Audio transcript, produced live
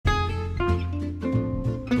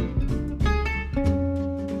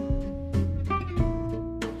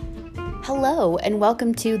Hello, and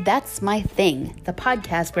welcome to That's My Thing, the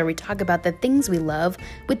podcast where we talk about the things we love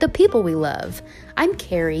with the people we love. I'm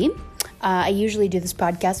Carrie. I usually do this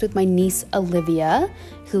podcast with my niece, Olivia,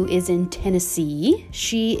 who is in Tennessee.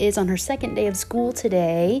 She is on her second day of school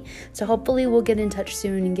today, so hopefully we'll get in touch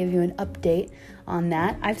soon and give you an update on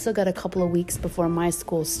that. I've still got a couple of weeks before my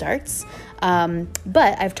school starts,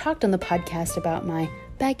 but I've talked on the podcast about my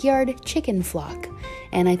backyard chicken flock,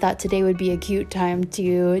 and I thought today would be a cute time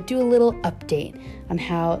to do a little update on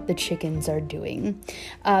how the chickens are doing.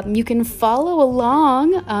 You can follow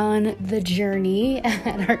along on the journey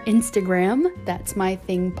at our Instagram, That's My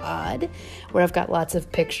Thing Pod, where I've got lots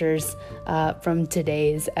of pictures from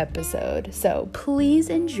today's episode. So please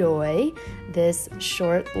enjoy this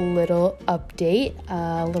short little update,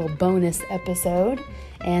 a little bonus episode,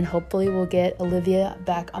 and hopefully we'll get Olivia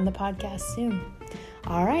back on the podcast soon.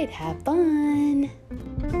 All right, have fun.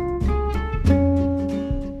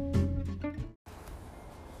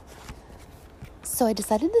 So I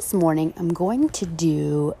decided this morning I'm going to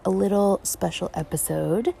do a little special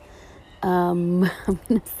episode. I'm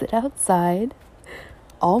going to sit outside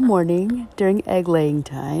all morning during egg laying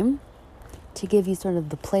time to give you sort of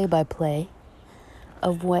the play-by-play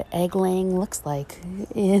of what egg laying looks like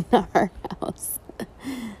in our house.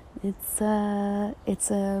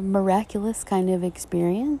 It's a miraculous kind of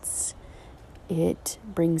experience. It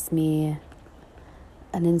brings me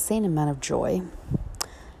an insane amount of joy.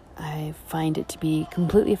 I find it to be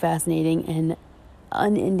completely fascinating and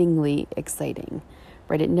unendingly exciting,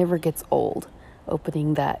 right? It never gets old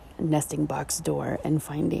opening that nesting box door and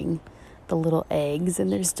finding the little eggs,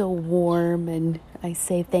 and they're still warm, and I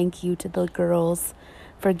say thank you to the girls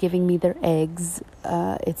for giving me their eggs.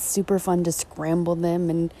 It's super fun to scramble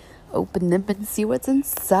them and open them and see what's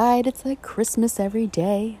inside. It's like Christmas every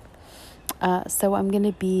day. So I'm going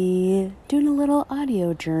to be doing a little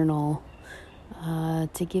audio journal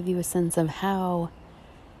to give you a sense of how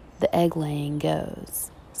the egg laying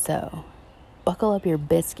goes. So buckle up your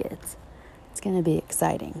biscuits. It's going to be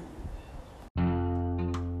exciting.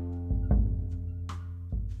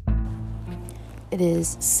 It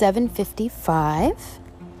is 7:55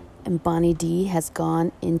 and Bonnie D has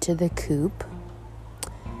gone into the coop.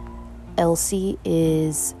 Elsie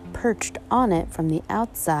is perched on it from the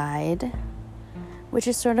outside, which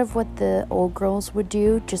is sort of what the old girls would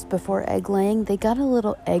do just before egg laying. They got a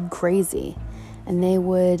little egg crazy, and they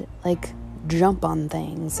would jump on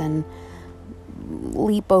things and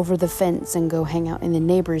leap over the fence and go hang out in the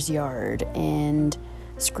neighbor's yard and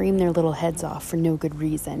scream their little heads off for no good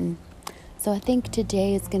reason. So I think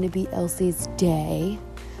today is going to be Elsie's day.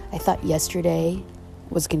 I thought yesterday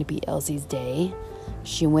was going to be Elsie's day.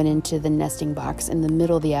 She went into the nesting box in the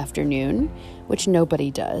middle of the afternoon, which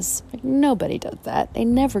nobody does. Nobody does that. They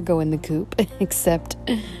never go in the coop except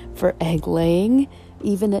for egg laying.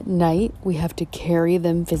 Even at night, we have to carry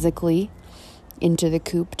them physically into the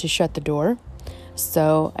coop to shut the door.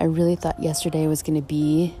 So I really thought yesterday was going to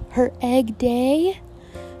be her egg day,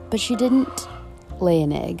 but she didn't lay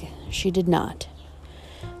an egg. She did not.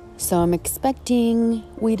 So I'm expecting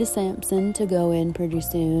Wheatus Sampson to go in pretty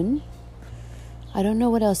soon. I don't know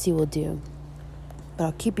what else he will do, but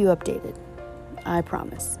I'll keep you updated. I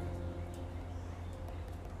promise.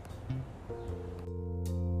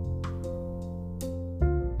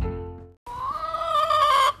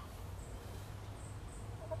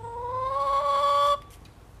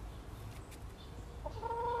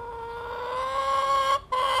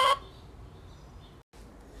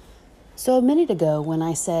 So a minute ago when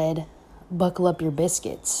I said, buckle up your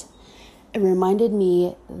biscuits, it reminded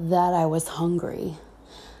me that I was hungry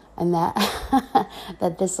and that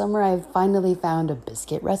that this summer I finally found a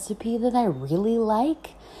biscuit recipe that I really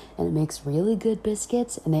like, and it makes really good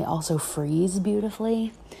biscuits, and they also freeze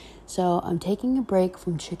beautifully. So I'm taking a break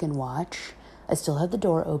from Chicken Watch. I still have the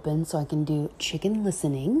door open so I can do chicken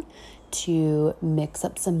listening to mix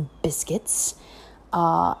up some biscuits.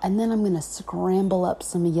 And then I'm going to scramble up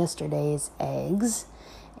some of yesterday's eggs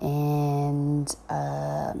and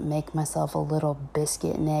make myself a little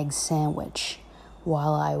biscuit and egg sandwich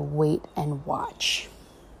while I wait and watch.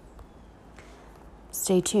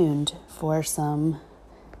 Stay tuned for some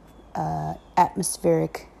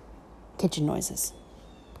atmospheric kitchen noises.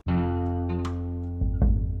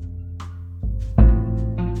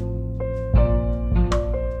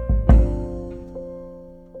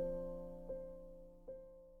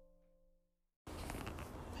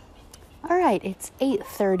 All right, it's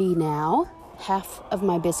 8:30 now. Half of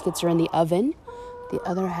my biscuits are in the oven. The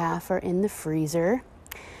other half are in the freezer.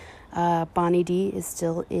 Bonnie D is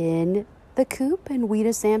still in the coop, and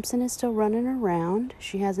Wheatus Sampson is still running around.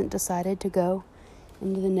 She hasn't decided to go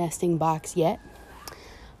into the nesting box yet.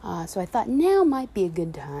 So I thought now might be a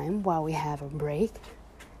good time, while we have a break,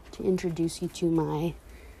 to introduce you to my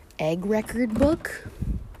egg record book.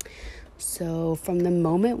 So from the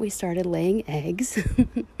moment we started laying eggs,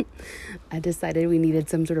 I decided we needed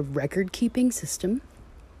some sort of record-keeping system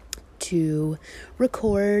to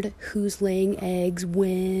record who's laying eggs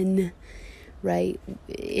when, right?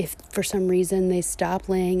 If for some reason they stop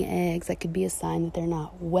laying eggs, that could be a sign that they're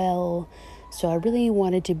not well. So I really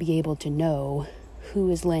wanted to be able to know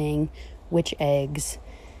who is laying which eggs,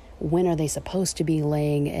 when are they supposed to be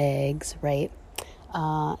laying eggs, right?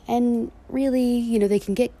 And really, they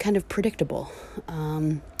can get kind of predictable.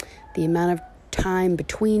 The amount of time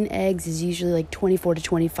between eggs is usually like 24 to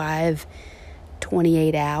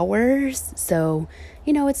 28 hours. So,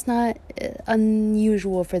 it's not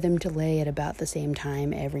unusual for them to lay at about the same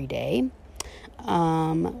time every day.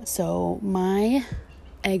 So my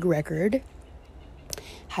egg record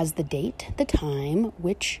has the date, the time,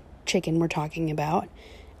 which chicken we're talking about,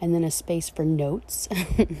 and then a space for notes.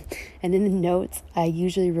 And in the notes, I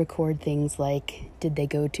usually record things like, did they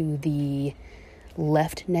go to the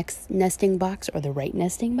left nesting box or the right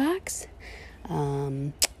nesting box?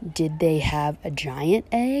 Did they have a giant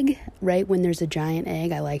egg? Right when there's a giant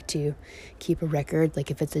egg, I like to keep a record, like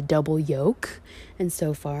if it's a double yolk. And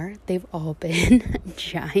so far, they've all been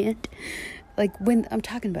giant. Like when I'm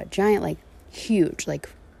talking about giant, like huge, like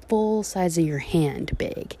full size of your hand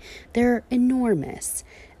big. They're enormous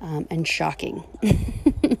and shocking.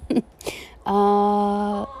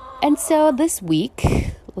 And so this week,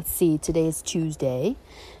 let's see, today's Tuesday.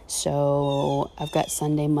 So I've got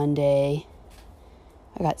Sunday, Monday.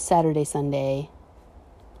 I got Saturday, Sunday,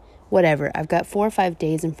 whatever. I've got 4 or 5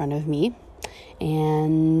 days in front of me.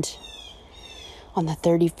 And on the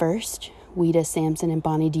 31st, Weta, Samson, and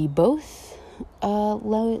Bonnie D both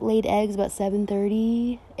laid eggs about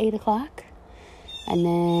 7:30, 8 o'clock. And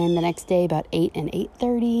then the next day about 8 and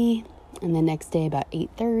 8:30. And the next day about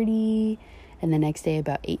 8:30. And the next day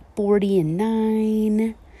about 8:40 and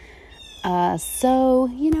 9. So,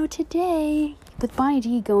 today, with Bonnie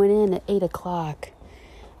D going in at 8 o'clock,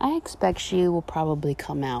 I expect she will probably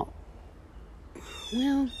come out,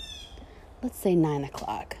 well, let's say 9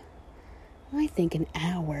 o'clock. I think an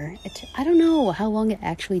hour. I don't know how long it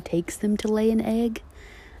actually takes them to lay an egg,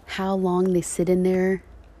 how long they sit in there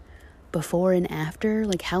before and after,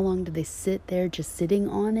 like how long do they sit there just sitting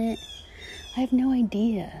on it? I have no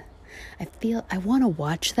idea. I want to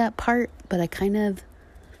watch that part, but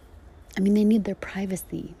they need their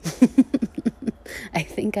privacy. I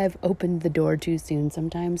think I've opened the door too soon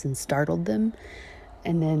sometimes and startled them,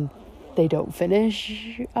 and then they don't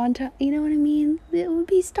finish on time. You know what I mean? It would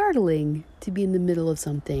be startling to be in the middle of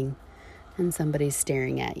something and somebody's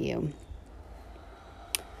staring at you.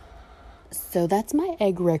 So that's my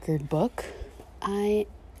egg record book. I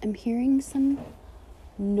am hearing some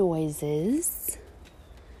noises.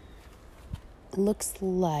 It looks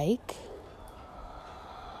like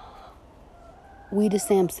Weta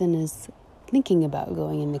Samson is thinking about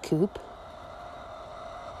going in the coop.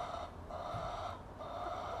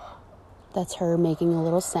 That's her making a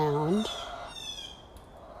little sound.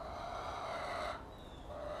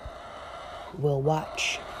 We'll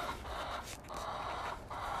watch.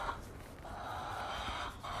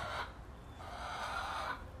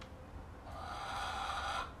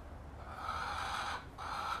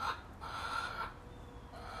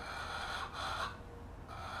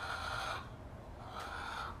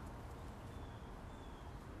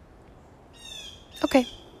 Okay.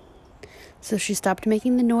 So she stopped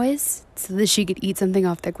making the noise so that she could eat something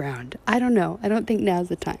off the ground. I don't know. I don't think now's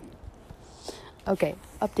the time. Okay,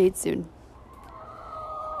 update soon.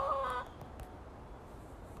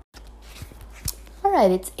 All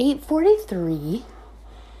right, it's 8:43.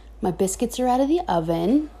 My biscuits are out of the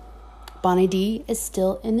oven. Bonnie D is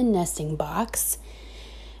still in the nesting box.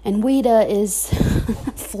 And Weta is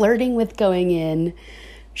flirting with going in.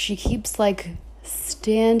 She keeps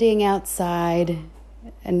standing outside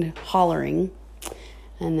and hollering,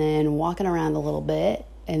 and then walking around a little bit,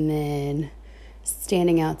 and then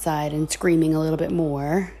standing outside and screaming a little bit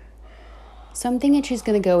more. So I'm thinking she's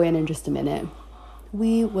going to go in just a minute.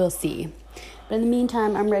 We will see. But in the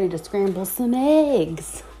meantime, I'm ready to scramble some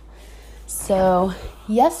eggs. So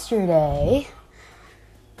yesterday,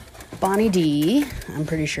 Bonnie D, I'm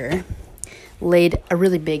pretty sure, laid a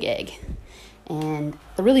really big egg. And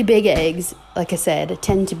the really big eggs, like I said,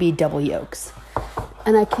 tend to be double yolks.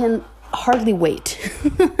 And I can hardly wait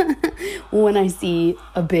when I see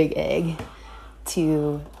a big egg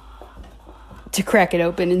to crack it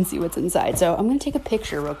open and see what's inside. So I'm going to take a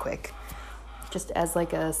picture real quick, just as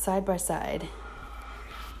a side-by-side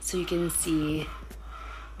so you can see,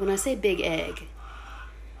 when I say big egg,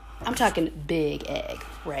 I'm talking big egg,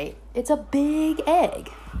 right? It's a big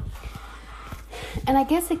egg. And I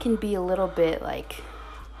guess it can be a little bit like,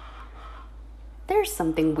 there's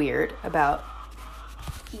something weird about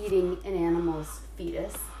eating an animal's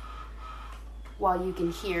fetus while you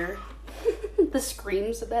can hear the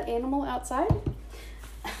screams of that animal outside.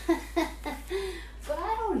 But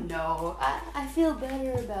I don't know. I feel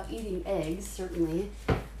better about eating eggs, certainly,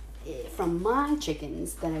 from my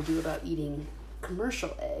chickens than I do about eating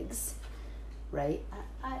commercial eggs, right?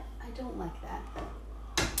 I don't like that.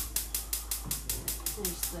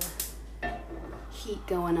 There's the heat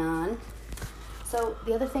going on. So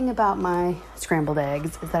the other thing about my scrambled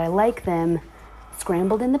eggs is that I like them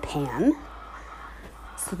scrambled in the pan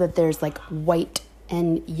so that there's like white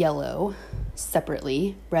and yellow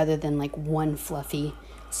separately rather than like one fluffy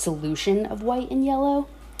solution of white and yellow.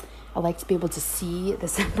 I like to be able to see the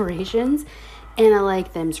separations, and I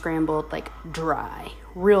like them scrambled like dry,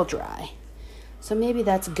 real dry. So maybe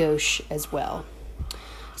that's gauche as well.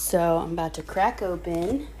 So I'm about to crack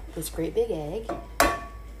open this great big egg.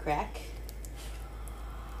 Crack.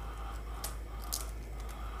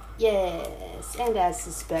 Yes, and as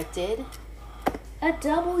suspected, a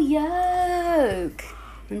double yolk.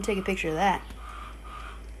 Let me take a picture of that.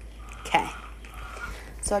 Okay.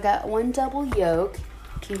 So I got one double yolk.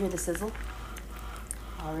 Can you hear the sizzle?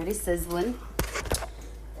 Already sizzling.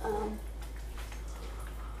 Okay.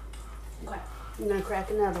 I'm going to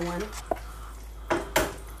crack another one.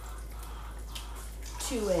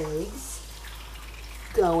 2 eggs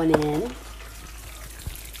going in.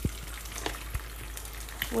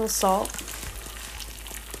 A little salt.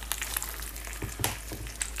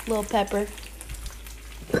 A little pepper.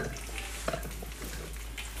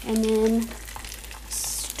 And then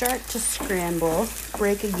start to scramble.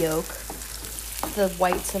 Break a yolk. The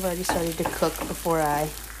whites have already started to cook before I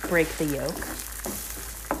break the yolk.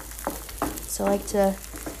 So I like to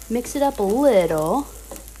mix it up a little.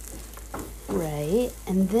 Right.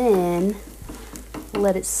 And then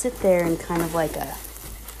let it sit there in kind of like a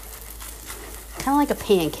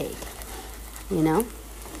pancake, you know?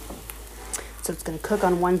 So it's going to cook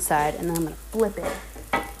on one side, and then I'm going to flip it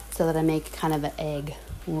so that I make kind of an egg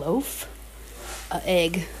loaf, an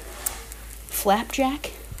egg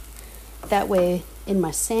flapjack. That way, in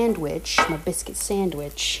my sandwich, my biscuit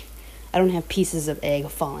sandwich, I don't have pieces of egg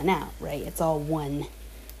falling out, right? It's all one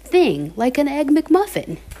thing, like an egg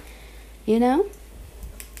McMuffin, you know?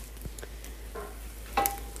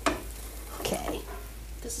 Okay,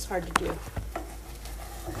 this is hard to do.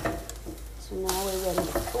 So now we're ready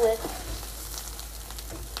to flip.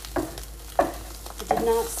 It did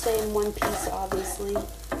not stay in one piece, obviously.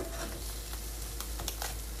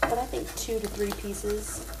 But I think 2 to 3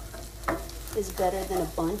 pieces is better than a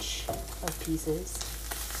bunch of pieces.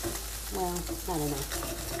 Well, I don't know.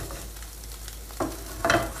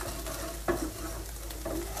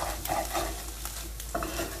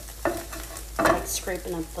 I like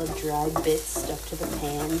scraping up the dry bits stuck to the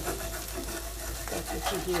pan. That's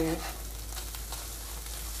what you hear.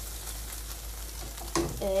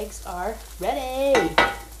 Eggs are ready.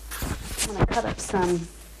 I'm going to cut up some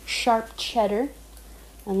sharp cheddar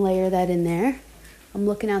and layer that in there. I'm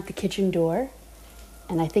looking out the kitchen door,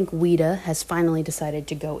 and I think Ouida has finally decided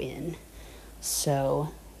to go in. So,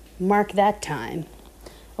 mark that time.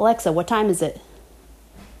 Alexa, what time is it?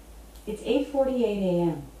 It's 8:48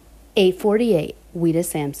 a.m. 8:48. Ouida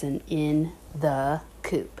Sampson in the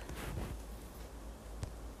coop.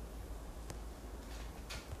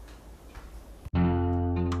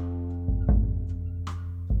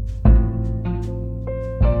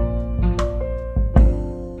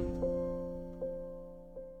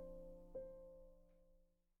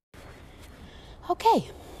 Okay,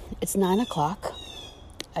 it's 9 o'clock.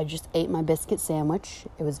 I just ate my biscuit sandwich.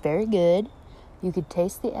 It was very good. You could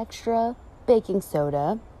taste the extra baking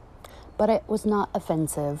soda, but it was not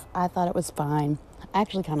offensive. I thought it was fine. I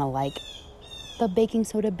actually kind of like the baking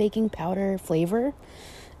soda, baking powder flavor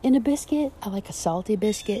in a biscuit. I like a salty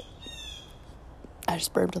biscuit. I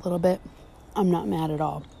just burped a little bit. I'm not mad at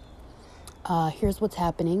all. Here's what's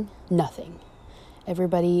happening. Nothing.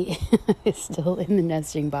 Everybody is still in the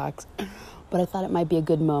nesting box. But I thought it might be a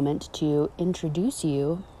good moment to introduce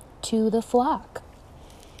you to the flock.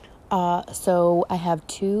 So I have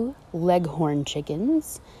 2 leghorn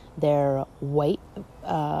chickens. They're white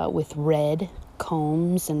with red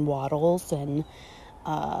combs and wattles, and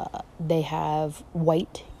they have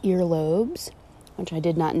white earlobes, which I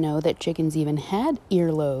did not know that chickens even had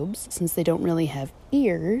earlobes since they don't really have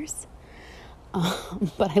ears.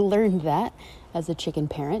 But I learned that as a chicken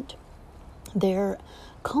parent. They're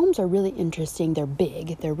combs are really interesting. They're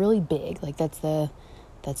big. They're really big. Like that's a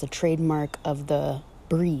trademark of the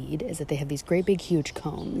breed, is that they have these great big huge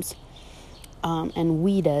combs. And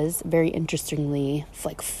Ouida's, very interestingly,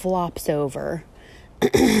 like flops over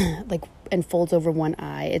like and folds over one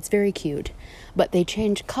eye. It's very cute, but they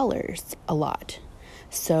change colors a lot.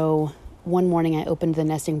 So one morning I opened the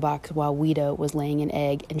nesting box while Ouida was laying an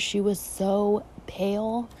egg, and she was so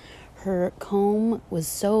pale. Her comb was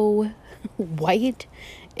so white.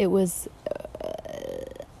 It was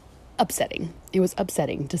upsetting. It was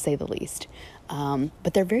upsetting, to say the least.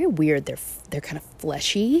 But they're very weird. They're kind of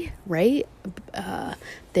fleshy, right?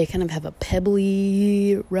 They kind of have a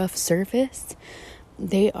pebbly, rough surface.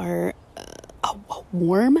 They are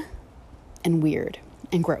warm and weird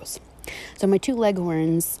and gross. So my two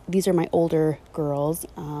leghorns, these are my older girls.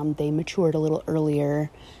 They matured a little earlier,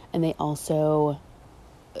 and they also,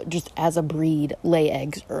 just as a breed, lay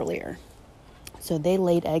eggs earlier. So they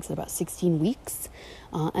laid eggs at about 16 weeks,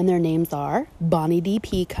 and their names are Bonnie D.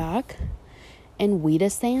 Peacock and Ouida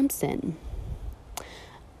Sampson.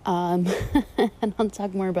 And I'll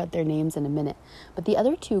talk more about their names in a minute. But the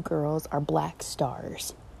other two girls are Black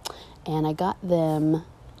Stars, and I got them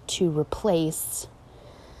to replace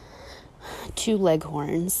two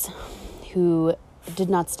leghorns who did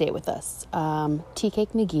not stay with us. Tea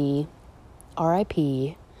Cake McGee,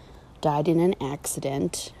 R.I.P., died in an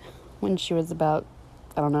accident when she was about,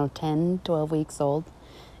 10, 12 weeks old.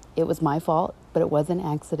 It was my fault, but it was an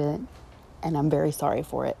accident, and I'm very sorry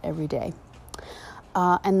for it every day.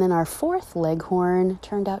 And then our fourth leghorn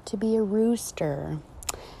turned out to be a rooster.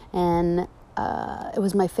 And it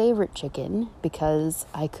was my favorite chicken because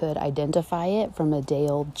I could identify it from a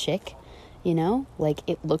day-old chick, like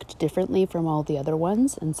it looked differently from all the other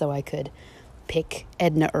ones. And so I could pick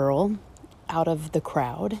Edna Earl out of the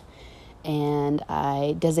crowd. And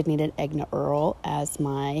I designated Edna Earl as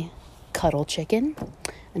my cuddle chicken.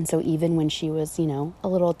 And so even when she was, a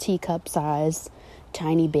little teacup size,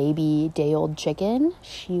 tiny baby day-old chicken,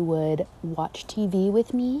 she would watch TV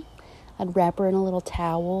with me. I'd wrap her in a little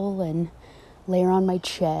towel and lay her on my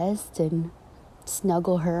chest and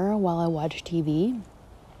snuggle her while I watched TV.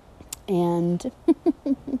 And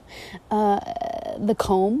the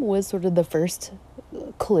comb was sort of the first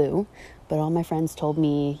clue, but all my friends told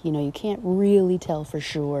me, you can't really tell for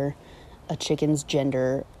sure a chicken's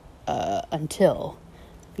gender until,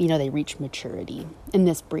 they reach maturity, in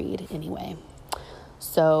this breed anyway.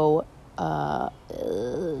 So,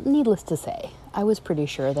 needless to say, I was pretty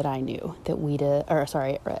sure that I knew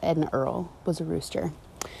that Edna Earl was a rooster.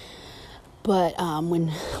 But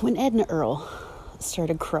when Edna Earl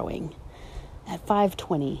started crowing at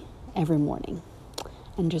 5:20 every morning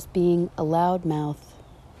and just being a loudmouth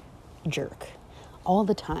jerk all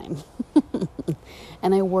the time,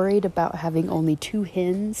 and I worried about having only 2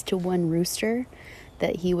 hens to 1 rooster,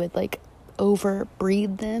 that he would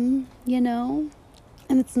overbreed them,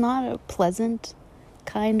 and it's not a pleasant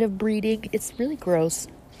kind of breeding. It's really gross.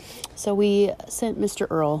 So we sent Mr.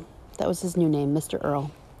 Earl, that was his new name, Mr.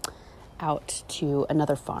 Earl, out to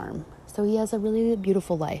another farm. So he has a really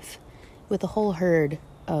beautiful life with a whole herd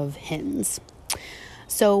of hens.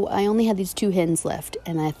 So I only had these 2 hens left,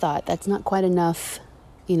 and I thought that's not quite enough.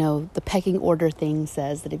 The pecking order thing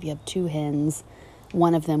says that if you have 2 hens,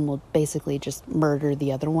 one of them will basically just murder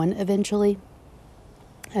the other one eventually,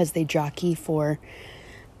 as they jockey for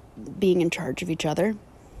being in charge of each other,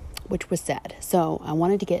 which was sad. So I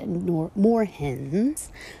wanted to get more hens.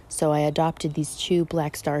 So I adopted these 2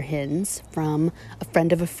 Black Star hens from a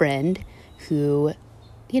friend of a friend who,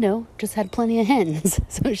 just had plenty of hens.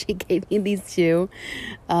 So she gave me these 2.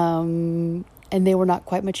 And they were not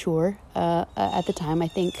quite mature at the time. I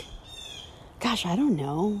think, gosh, I don't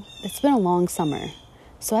know. It's been a long summer.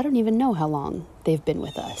 So I don't even know how long they've been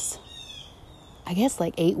with us. I guess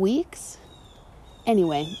 8 weeks?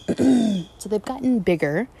 Anyway, so they've gotten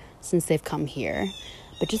bigger since they've come here.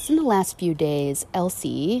 But just in the last few days,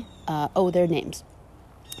 Elsie, their names.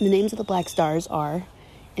 The names of the Black Stars are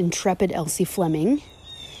Intrepid Elsie Fleming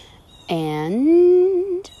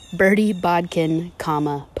and Birdie Bodkin,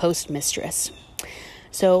 Postmistress.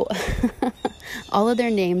 So all of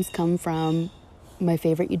their names come from my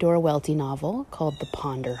favorite Eudora Welty novel called The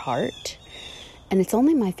Ponder Heart. And it's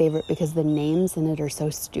only my favorite because the names in it are so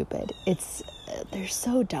stupid. They're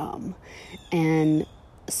so dumb and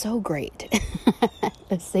so great at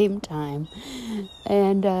the same time.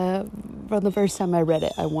 And from the first time I read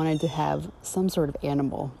it, I wanted to have some sort of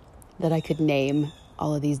animal that I could name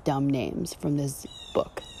all of these dumb names from this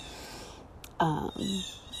book.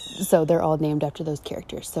 So they're all named after those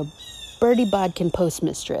characters. So Birdie Bodkin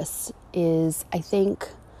Postmistress is, I think,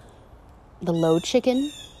 the low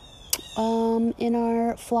chicken in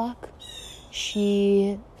our flock.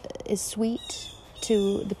 She is sweet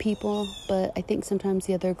to the people, but I think sometimes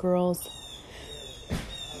the other girls,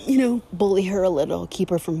 bully her a little, keep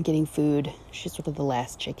her from getting food. She's sort of the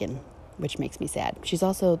last chicken, which makes me sad. She's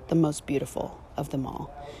also the most beautiful of them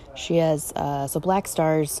all. She has, so Black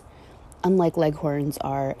Stars, unlike Leghorns,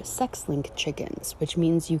 are sex-linked chickens, which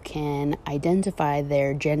means you can identify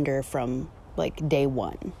their gender from, day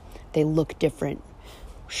one. They look different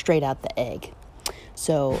straight out the egg.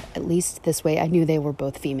 So at least this way I knew they were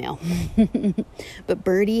both female. But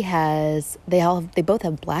Birdie they both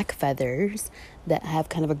have black feathers that have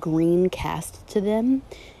kind of a green cast to them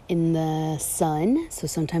in the sun. So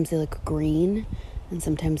sometimes they look green and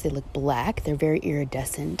sometimes they look black. They're very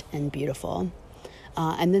iridescent and beautiful.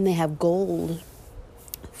 And then they have gold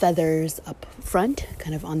feathers up front,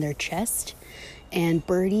 kind of on their chest. And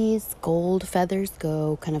Birdie's gold feathers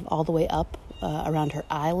go kind of all the way up around her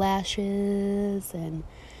eyelashes, and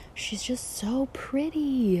she's just so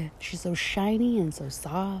pretty. She's so shiny and so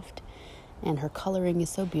soft, and her coloring is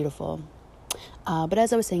so beautiful. But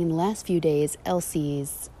as I was saying, in the last few days,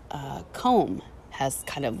 Elsie's comb has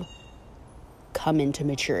kind of come into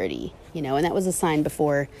maturity, and that was a sign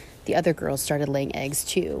before the other girls started laying eggs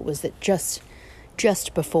too, was that just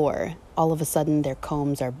before, all of a sudden their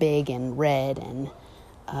combs are big and red and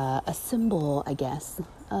a symbol, I guess,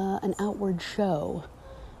 an outward show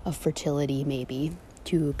of fertility maybe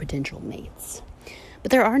to potential mates.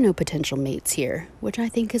 But there are no potential mates here, which I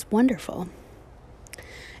think is wonderful.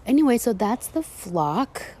 Anyway, so that's the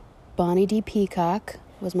flock. Bonnie D. Peacock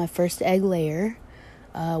was my first egg layer.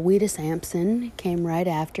 Weta Sampson came right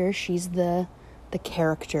after. She's the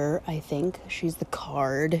character, I think. She's the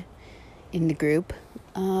card in the group.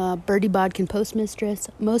 Birdie Bodkin, postmistress,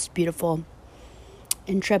 most beautiful.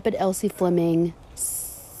 Intrepid Elsie Fleming,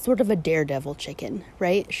 sort of a daredevil chicken,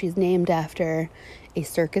 right? She's named after a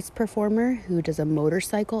circus performer who does a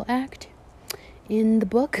motorcycle act in the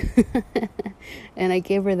book. And I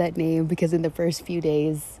gave her that name because in the first few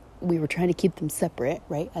days, we were trying to keep them separate,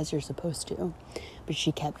 right, as you're supposed to. But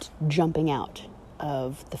she kept jumping out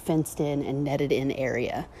of the fenced-in and netted-in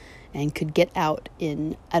area and could get out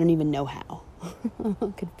in, I don't even know how,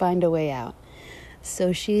 could find a way out.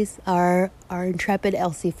 So she's our intrepid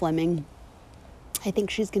Elsie Fleming. I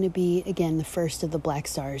think she's going to be, again, the first of the Black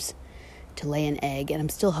Stars to lay an egg, and I'm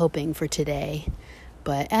still hoping for today.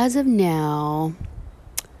 But as of now,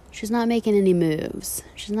 she's not making any moves.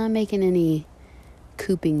 She's not making any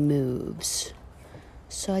cooping moves.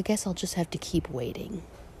 So I guess I'll just have to keep waiting.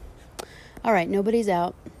 All right, nobody's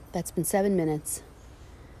out. That's been 7 minutes.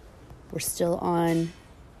 We're still on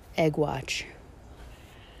egg watch.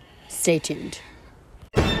 Stay tuned.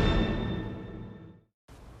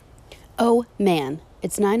 Oh man,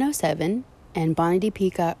 it's 9:07 and Bonnie D.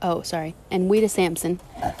 Peacock, and Weta Sampson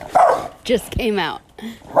just came out.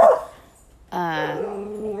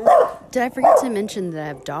 Did I forget to mention that I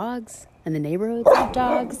have dogs and the neighborhoods have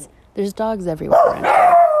dogs? There's dogs everywhere around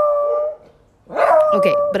here.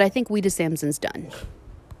 Okay, but I think Weta Sampson's done.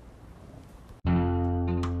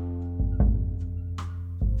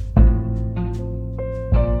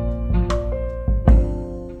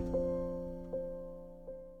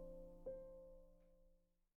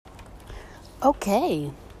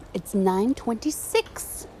 Okay, it's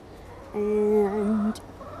 9:26 and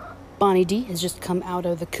Bonnie D has just come out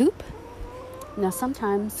of the coop. Now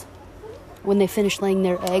sometimes when they finish laying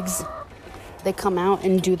their eggs, they come out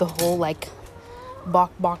and do the whole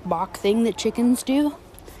bok bok bok thing that chickens do.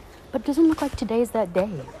 But it doesn't look like today's that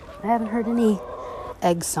day. I haven't heard any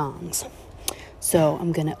egg songs. So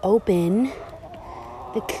I'm gonna open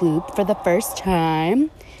the coop for the first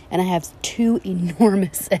time. And I have 2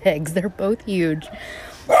 enormous eggs. They're both huge.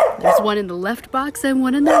 There's one in the left box and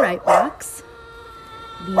one in the right box.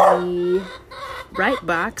 The right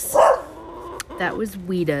box, that was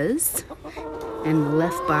Weta's. And the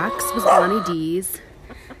left box was Bonnie D's.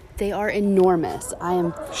 They are enormous. I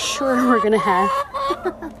am sure we're going to have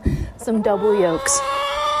some double yolks.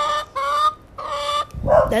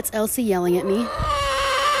 That's Elsie yelling at me.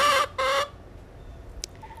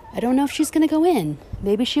 I don't know if she's going to go in.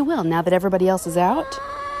 Maybe she will now that everybody else is out.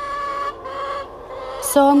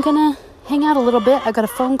 So I'm going to hang out a little bit. I got a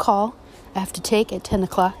phone call I have to take at 10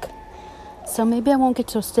 o'clock. So maybe I won't get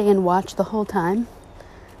to stay and watch the whole time.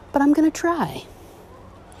 But I'm going to try.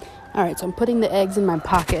 All right, so I'm putting the eggs in my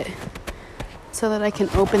pocket so that I can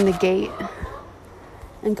open the gate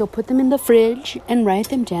and go put them in the fridge and write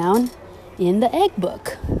them down in the egg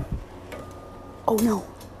book. Oh, no.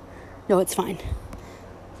 No, it's fine.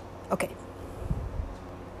 Okay.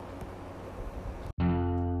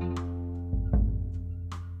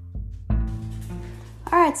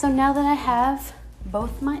 Alright, so now that I have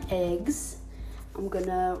both my eggs, I'm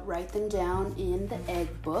gonna write them down in the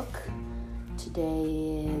egg book.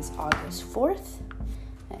 Today is August 4th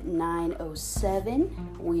at 9:07.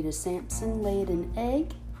 Weta Sampson laid an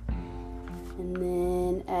egg. And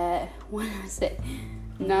then at,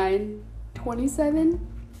 9:27,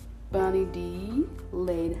 Bonnie D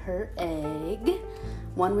laid her egg.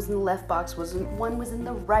 One was in the left box, one was in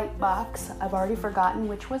the right box. I've already forgotten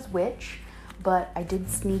which was which, but I did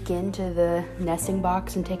sneak into the nesting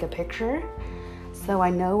box and take a picture. So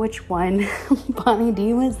I know which one Bonnie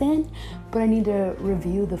D was in, but I need to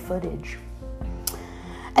review the footage.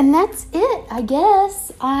 And that's it, I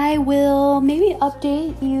guess. I will maybe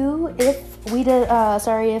update you if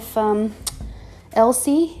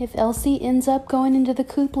Elsie ends up going into the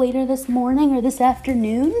coop later this morning or this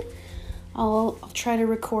afternoon. I'll try to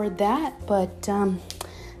record that, but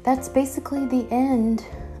that's basically the end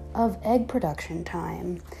of egg production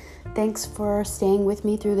time. Thanks for staying with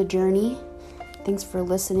me through the journey. Thanks for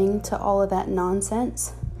listening to all of that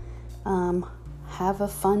nonsense. Have a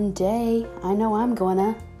fun day. I know I'm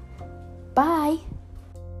gonna. Bye.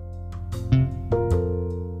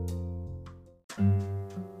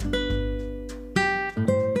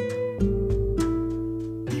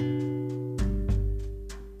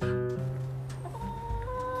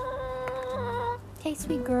 Hey,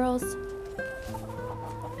 sweet girls.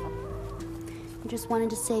 I just wanted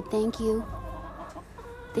to say thank you.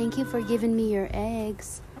 Thank you for giving me your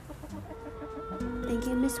eggs. Thank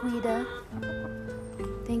you, Miss Weta.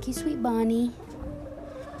 Thank you, sweet Bonnie.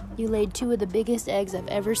 You laid 2 of the biggest eggs I've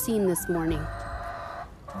ever seen this morning.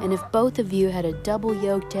 And if both of you had a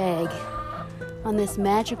double-yolked egg on this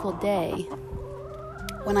magical day,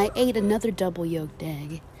 when I ate another double-yolked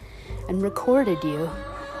egg and recorded you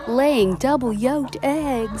laying double-yolked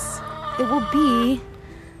eggs, it will be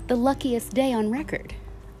the luckiest day on record.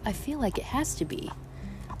 I feel like it has to be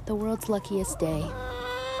the world's luckiest day.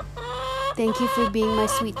 Thank you for being my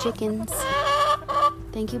sweet chickens.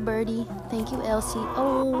 Thank you, Birdie. Thank you, Elsie.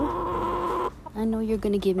 Oh, I know you're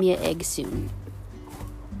gonna give me an egg soon.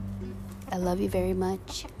 I love you very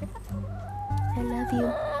much. I love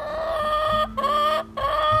you.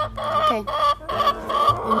 Okay.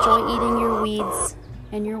 Enjoy eating your weeds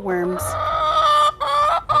and your worms.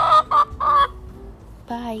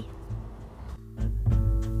 Bye.